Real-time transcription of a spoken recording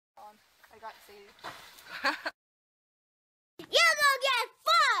got saved. You're gonna get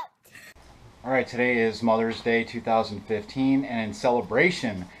fucked! Alright, today is Mother's Day 2015, and in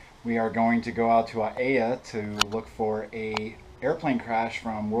celebration we are going to go out to Aiea to look for a airplane crash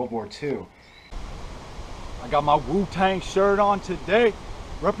from World War II. I got my Wu-Tang shirt on today.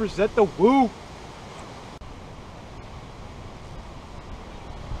 Represent the Wu.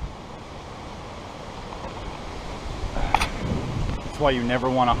 That's why you never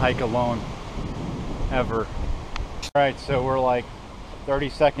want to hike alone, ever. Alright, so we're like 30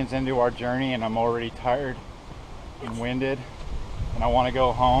 seconds into our journey and I'm already tired and winded and I want to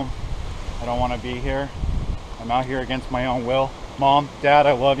go home. I don't want to be here. I'm out here against my own will. Mom, Dad,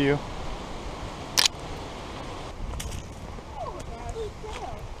 I love you.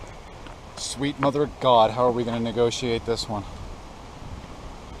 Sweet Mother of God, how are we going to negotiate this one?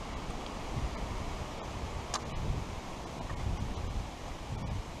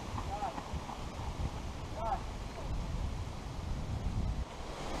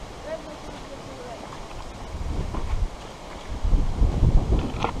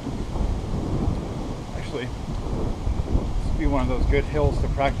 Actually, this would be one of those good hills to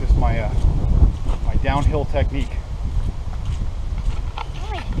practice my my downhill technique. Oh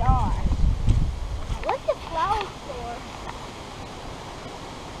my gosh. What's the flower store?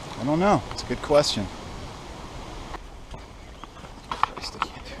 I don't know. It's a good question. Christ, I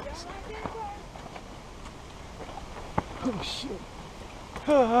can't do this. Oh shit.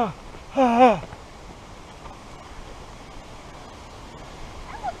 I'm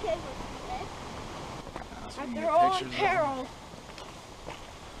okay with this. After all in peril.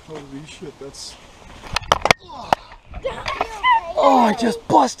 Holy shit, that's... Oh, Oh, I just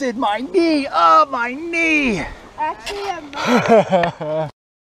busted my knee! Oh, my knee! actually, I'm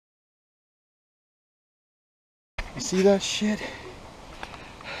You see that shit?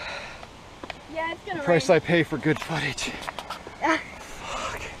 Yeah, it's gonna The price rain. I pay for good footage. Fuck.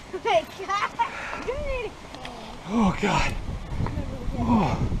 Oh my god. You need a Oh, God.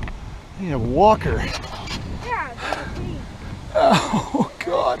 Oh, I need a walker. yeah, Oh,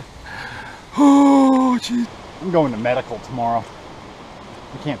 God. Oh, jeez. I'm going to medical tomorrow.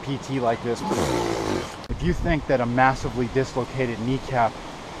 You can't PT like this. If you think that a massively dislocated kneecap,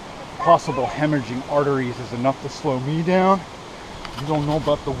 possible hemorrhaging arteries is enough to slow me down, you don't know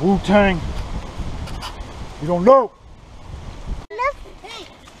about the Wu-Tang. You don't know. Nothing.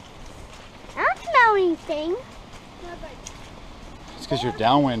 I don't smell anything. It's because you're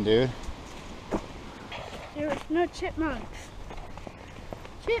downwind, dude. There's no chipmunks.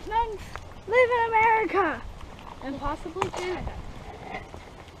 Chipmunks live in America and possibly Canada.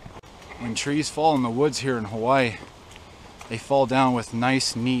 When trees fall in the woods here in Hawaii, they fall down with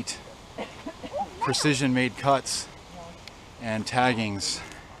nice, neat, precision-made cuts and taggings.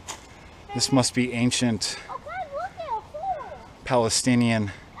 This must be ancient Oh God, look at a hole.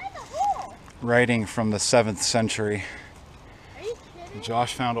 Palestinian That's a hole. writing from the 7th century. Are you kidding?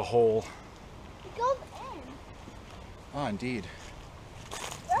 Josh found a hole. It goes in. Oh, indeed.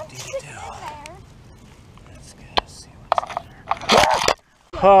 Don't stick it in there. Let's go see what's in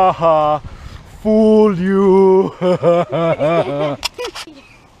there. Ha ha! Fooled you! You're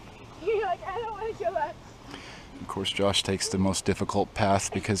like, I don't want to go back. Of course, Josh takes the most difficult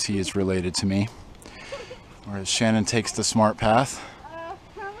path because he is related to me. Whereas Shannon takes the smart path. How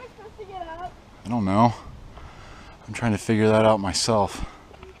am I supposed to get up? I don't know. I'm trying to figure that out myself.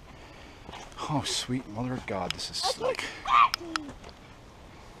 Oh, sweet Mother of God, this is slick.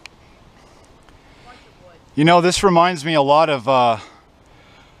 You know, this reminds me a lot of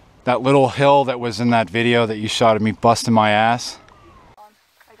that little hill that was in that video that you shot of me busting my ass.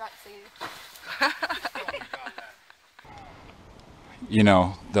 I got saved. You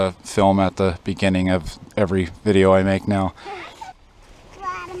know, the film at the beginning of every video I make now.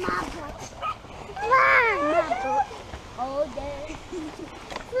 Flat in my butt. Flat in my butt. All day.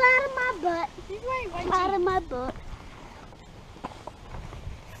 Flat in my butt. Flat in my butt.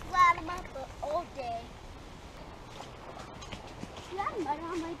 Flat in my butt all day. You got mud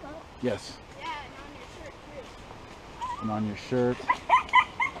on my butt? Yes. Yeah, and on your shirt too. And on your shirt.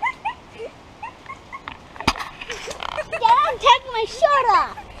 Dad, I'm taking my shirt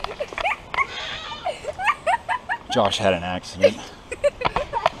off. Josh had an accident.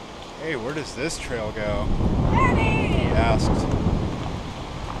 Hey, where does this trail go? Daddy! He asked.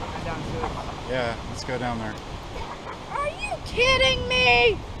 Yeah, let's go down there. Are you kidding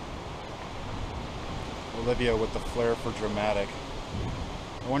me? Olivia with the flair for dramatic.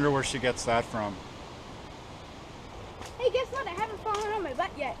 I wonder where she gets that from. Hey, guess what? I haven't fallen on my butt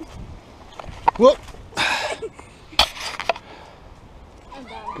yet. Whoop! I'm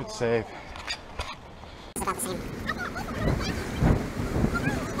done. Good save. about the same.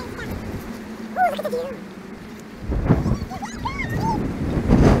 Oh, look at the view.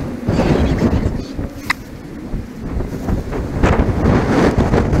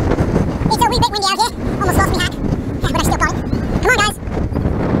 It's a wee bit windy out here. Almost lost me hack. Yeah, but I still got it. Come on, guys.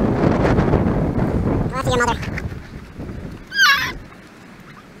 Go after your mother.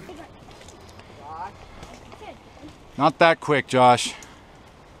 Not that quick, Josh.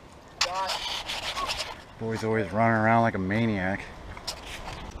 Boy's always running around like a maniac.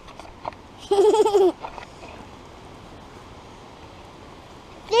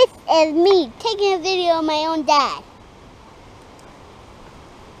 This is me taking a video of my own dad.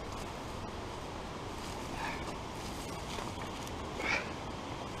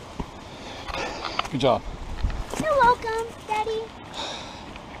 Good job. You're welcome, Daddy.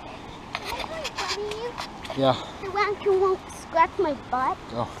 Can I go in front of you? Yeah. The raccoon won't scratch my butt.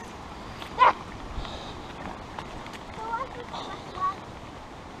 Go.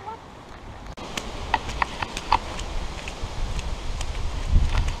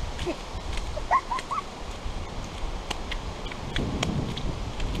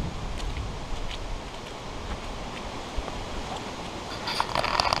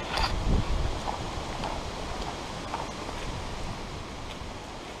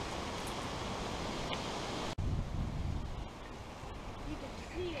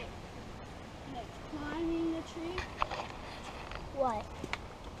 Climbing the tree. What?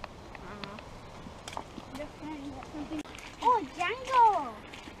 Just saying that something. Oh, Django!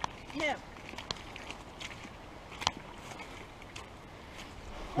 Yeah.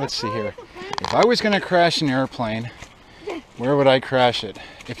 Let's see here. If I was going to crash an airplane, where would I crash it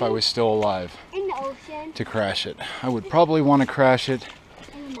if I was still alive In the ocean. to crash it? I would probably want to crash it.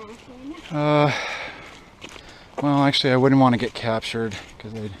 In the mountain. Well, actually, I wouldn't want to get captured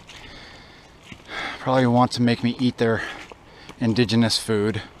because they'd probably want to make me eat their indigenous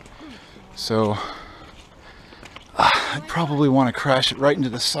food. So I'd probably want to crash it right into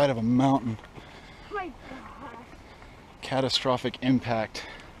the side of a mountain. Oh my God. Catastrophic impact.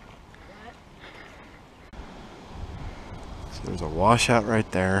 So there's a washout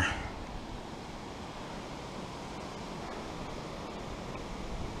right there.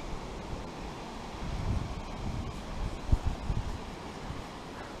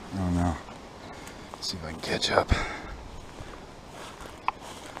 I don't know. Let's see if I can catch up.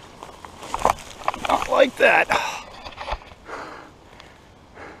 Not like that.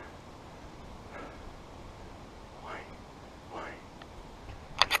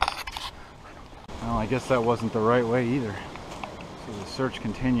 Well, I guess that wasn't the right way either. So the search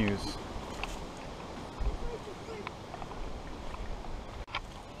continues.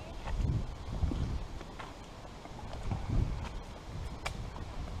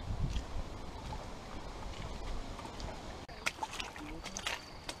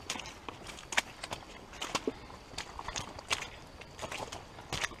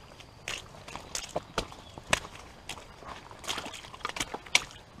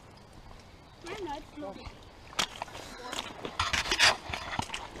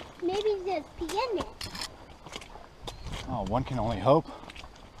 Maybe there's pee in it. Oh, one can only hope.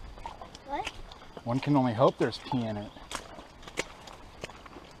 What? One can only hope there's pee in it.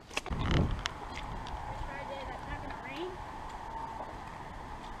 Friday, that's not gonna rain.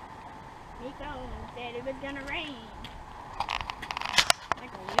 Nico said it was gonna rain.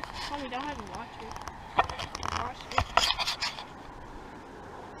 Like a list. Probably don't have to watch it. Watch it.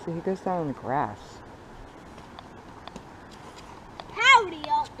 So he goes down in the grass. Howdy,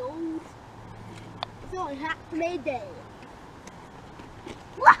 outdoors. It's on Hot May Day.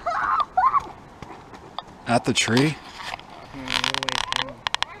 At the tree?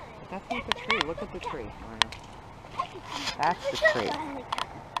 That's not the tree. Look at the tree. That's the tree.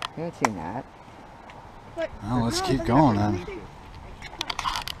 You haven't seen that. Well, let's keep going then.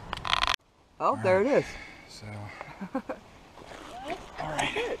 Oh, there it is. So,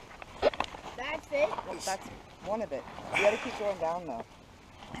 That's it. Well, that's one of it. You gotta keep going down though.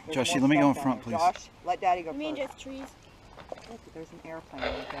 There's Joshy, more let me go stuff in down front, there. please. Josh, let Daddy go You mean first. just trees? Look, there's an airplane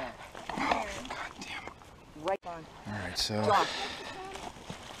right there. God damn. Right on. Alright, so Josh,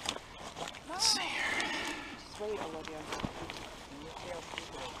 let's see here. just wait, Olivia.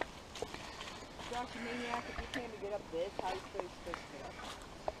 Josh, you maniac, if you can't even get up this, how are you supposed to get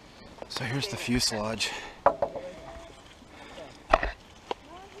up? So here's the fuselage.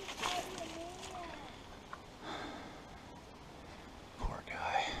 Poor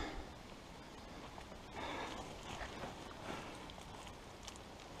guy.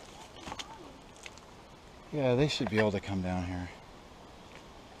 Yeah, they should be able to come down here.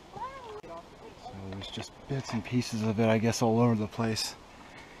 So there's just bits and pieces of it, I guess, all over the place.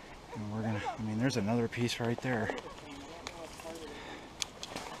 And we're gonna, I mean, there's another piece right there.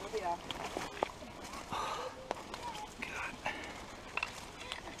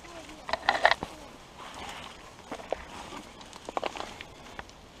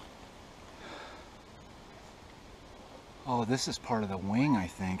 Oh, this is part of the wing, I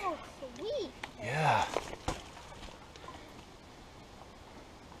think. Oh, sweet. Yeah.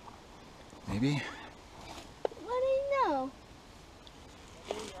 Maybe? What do you know?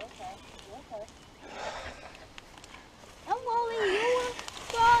 I'm worried you were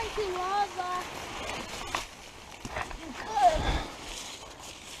falling to lava. You could.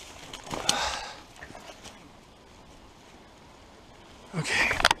 Okay.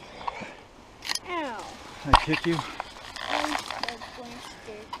 Ow. Can I kick you? I'm so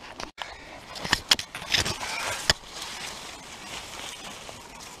blistered.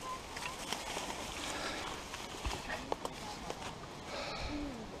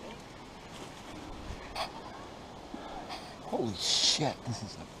 Holy shit, this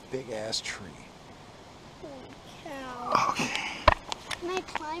is a big ass tree. Holy cow. Okay. Can I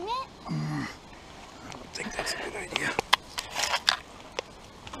climb it? I don't think that's a good idea.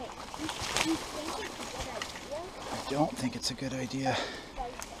 Wait, you think it's a good idea? I don't think it's a good idea.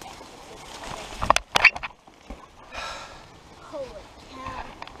 Holy cow.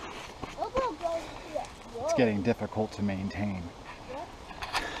 We'll go through that wall. It's getting difficult to maintain.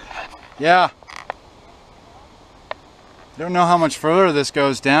 Yeah. Don't know how much further this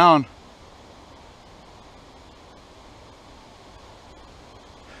goes down.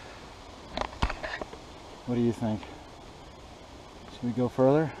 What do you think? Should we go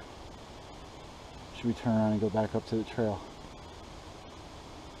further? Should we turn around and go back up to the trail?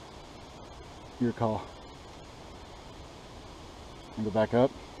 Your call. And go back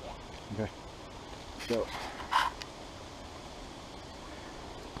up? Yeah. Okay. Let's go.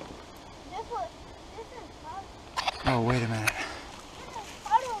 This is hard. Oh, wait a minute. This is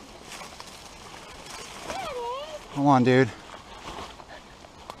hard. Daddy. Hold on, dude.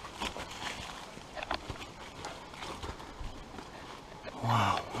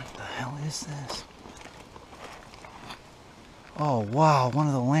 Wow, what the hell is this? Oh, wow, one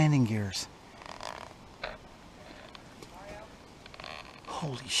of the landing gears.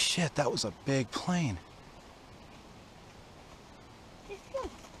 Holy shit, that was a big plane. This goes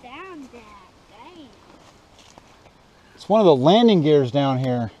down, Dad. Dang. It's one of the landing gears down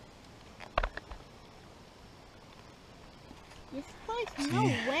here. This place, no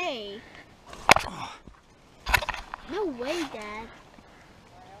way. No way, Dad.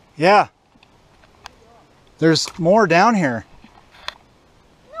 Yeah. There's more down here.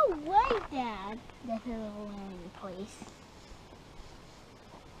 No way, Dad. This is a landing place.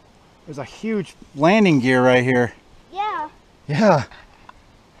 There's a huge landing gear right here. Yeah, Yeah.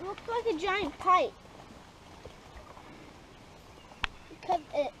 it looks like a giant pipe. Because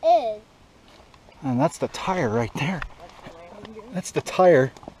it is. And that's the tire right there. That's the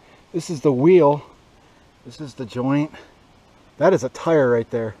tire. This is the wheel. This is the joint. That is a tire right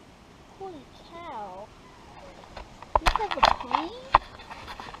there. Holy cow. Looks like a plane?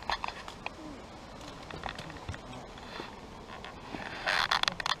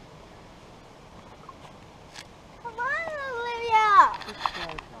 Come on, Olivia! This is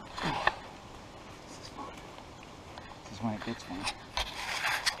fun. This is when it gets fun.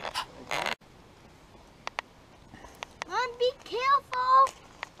 Mom, be careful!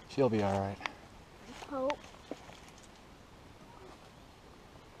 She'll be all right. Hope.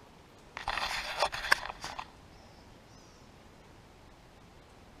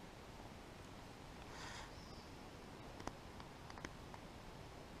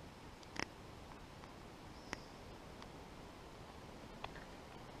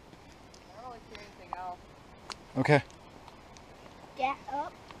 I don't really see anything else. Okay. Get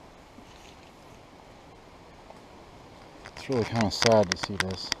up. It's really kind of sad to see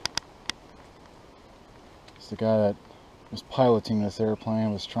this. It's the guy that was piloting this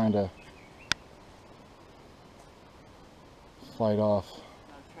airplane was trying to fight off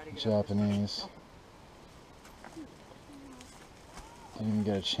the Japanese. Didn't even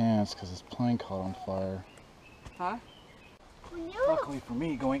get a chance because his plane caught on fire. Huh? When you Luckily for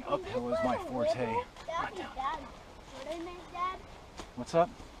me, going uphill is my forte. Dad, what I meant, Dad? What's up?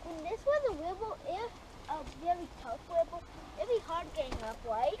 When this was a wibble, if a really tough wibble, it'd be hard getting up,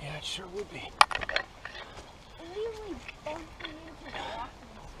 right? Yeah, it sure would be. And we really bumped into rocks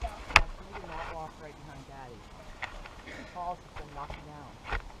and stuff. Yeah, so you do not walk right behind Daddy. If he falls, he's going to knock you down.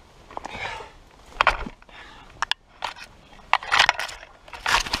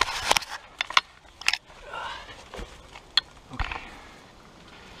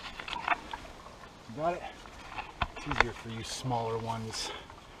 for you smaller ones.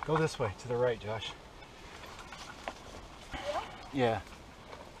 Go this way, to the right, Josh. Yeah.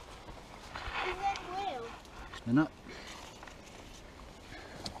 And then where? And up.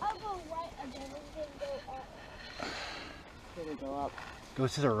 I'll go right and then we can go up. Gonna go up. Go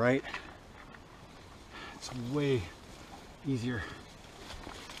to the right. It's way easier.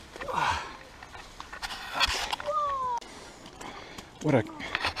 What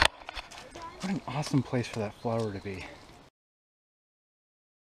an awesome place for that flower to be.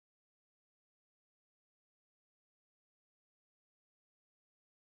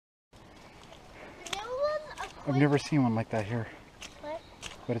 There was a I've never seen one like that here. What?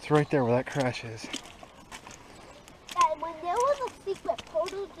 But it's right there where that crash is. That when there was a secret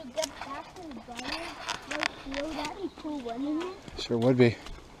portal to get back to the garden, like, you know, that'd be cool, wouldn't it? Sure would be.